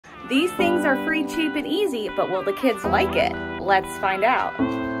These things are free, cheap, and easy, but will the kids like it? Let's find out.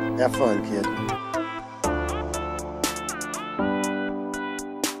 Have fun, kid.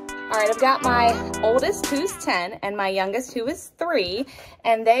 All right, I've got my oldest, who's 10, and my youngest, who is 3,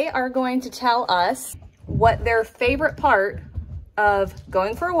 and they are going to tell us what their favorite part of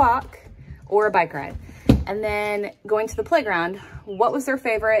going for a walk or a bike ride, and then going to the playground, what was their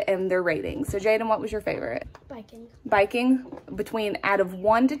favorite and their rating. So Jaden, what was your favorite? Biking. Biking, between out of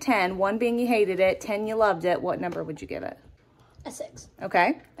 1 to 10, 1 being you hated it, 10 you loved it, what number would you give it? A 6.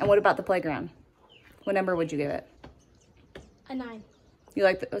 Okay, and what about the playground? What number would you give it? A 9.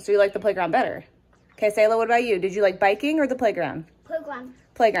 So you like the playground better? Okay, Sayla, what about you? Did you like biking or the playground? Playground.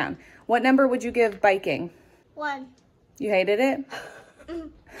 Playground. What number would you give biking? 1. You hated it?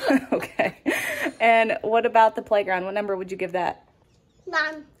 Okay. And what about the playground? What number would you give that?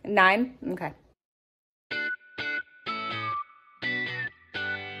 9. 9? Okay.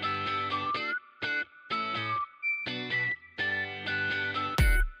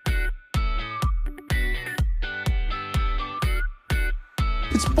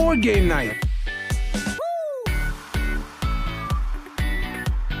 It's board game night.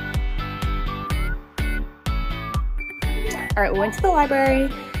 All right, we went to the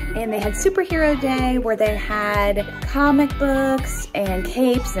library and they had superhero day where they had comic books and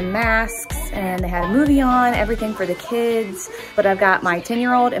capes and masks, and they had a movie on, everything for the kids. But I've got my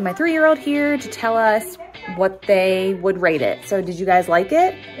 10-year-old and my 3-year-old here to tell us what they would rate it. So did you guys like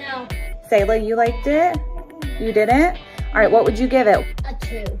it? No. Sayla, you liked it? You didn't? All right, what would you give it? A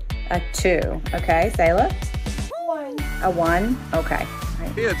 2. A 2. Okay, Sayla? 1. A 1? Okay. All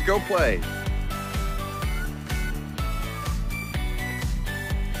right. Kids, go play.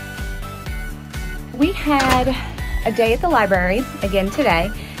 We had a day at the library again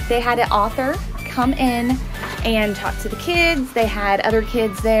today. They had an author come in and talk to the kids. They had other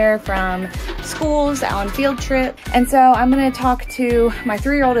kids there from schools on field trip. And so I'm gonna talk to, my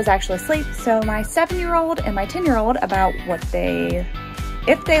 3-year-old is actually asleep, so my 7-year-old and my 10-year-old about if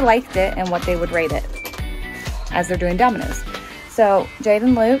they liked it and what they would rate it as they're doing dominoes. So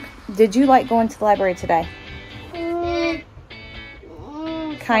Jaden, Luke, did you like going to the library today?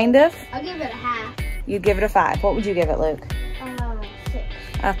 Kind of? I'll give it a half. You'd give it a 5. What would you give it, Luke? 6.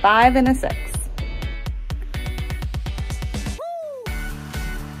 A 5 and a 6.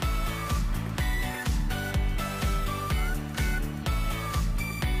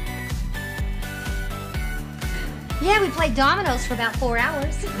 Yeah, we played dominoes for about 4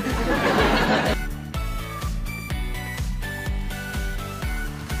 hours.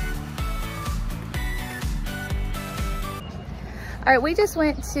 All right, we just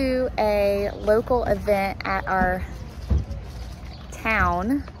went to a local event at our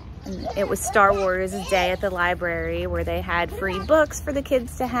town. And it was Star Wars Day at the library where they had free books for the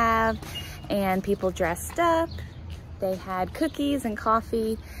kids to have and people dressed up. They had cookies and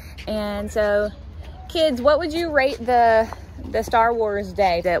coffee. And so, kids, what would you rate the Star Wars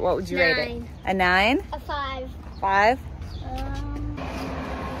Day? What would you rate it? A 9? A 5. 5?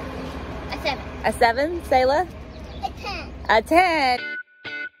 A 7. A 7, Sayla? A 10. A 10.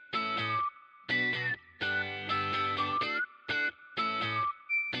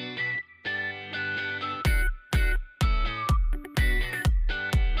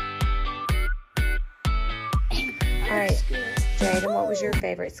 All right, Jaden, what was your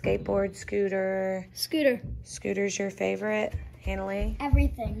favorite? Skateboard, scooter? Scooter. Scooter's your favorite? Hanley?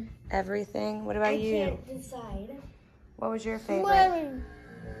 Everything. Everything? What about you? I can't decide. What was your favorite? Swimming.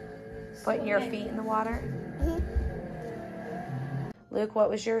 Putting your feet in the water? Luke, what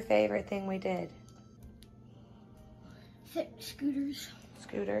was your favorite thing we did? Scooters.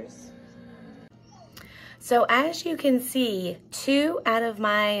 Scooters. So as you can see, 2 out of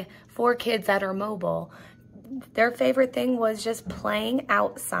my 4 kids that are mobile, their favorite thing was just playing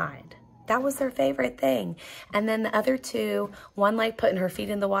outside. That was their favorite thing. And then the other 2, one liked putting her feet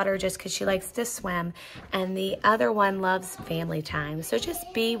in the water just because she likes to swim, and the other one loves family time. So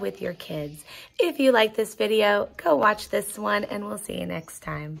just be with your kids. If you like this video, go watch this one, and we'll see you next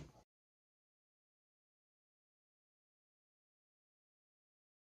time.